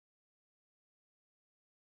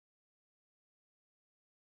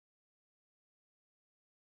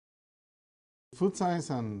Food Science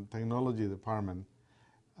and Technology department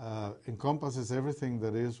encompasses everything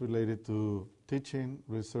that is related to teaching,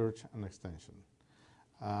 research, and extension.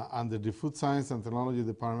 Under the Food Science and Technology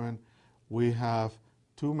department, we have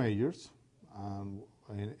two majors.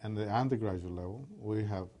 In the undergraduate level, we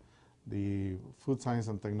have the Food Science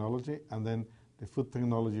and Technology, and then the Food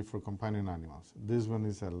Technology for Companion Animals. This one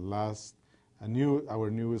is our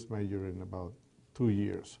newest major in about 2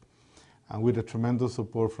 years, and with a tremendous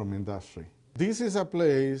support from industry. This is a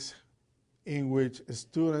place in which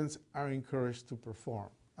students are encouraged to perform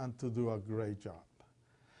and to do a great job.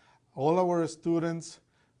 All our students,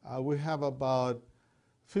 we have about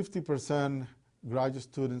 50% graduate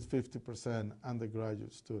students, 50%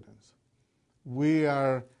 undergraduate students. We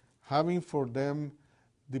are having for them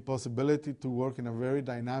the possibility to work in a very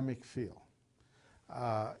dynamic field.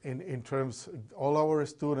 In terms, all our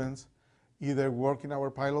students either work in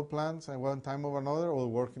our pilot plants at one time or another or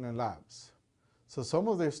working in labs. So some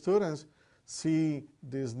of the students see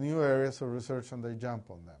these new areas of research and they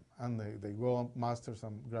jump on them and they go on master's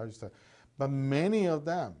and graduate studies. But many of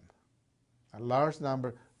them, a large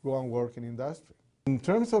number, go and work in industry. In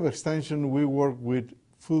terms of extension, we work with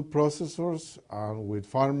food processors, with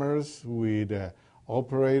farmers, with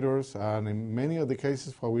operators, and in many of the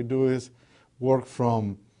cases what we do is work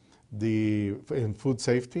in food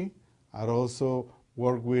safety, and also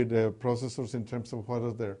work with processors in terms of what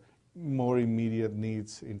are their more immediate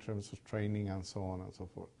needs in terms of training and so on and so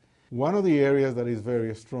forth. One of the areas that is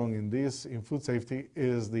very strong in food safety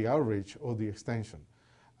is the outreach or the extension.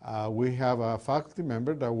 We have a faculty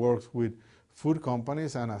member that works with food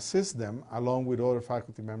companies and assists them along with other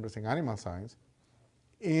faculty members in animal science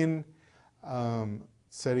in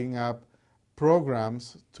setting up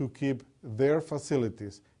programs to keep their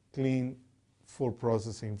facilities clean for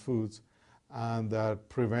processing foods and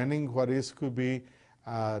preventing what could be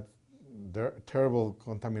terrible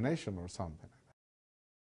contamination or something.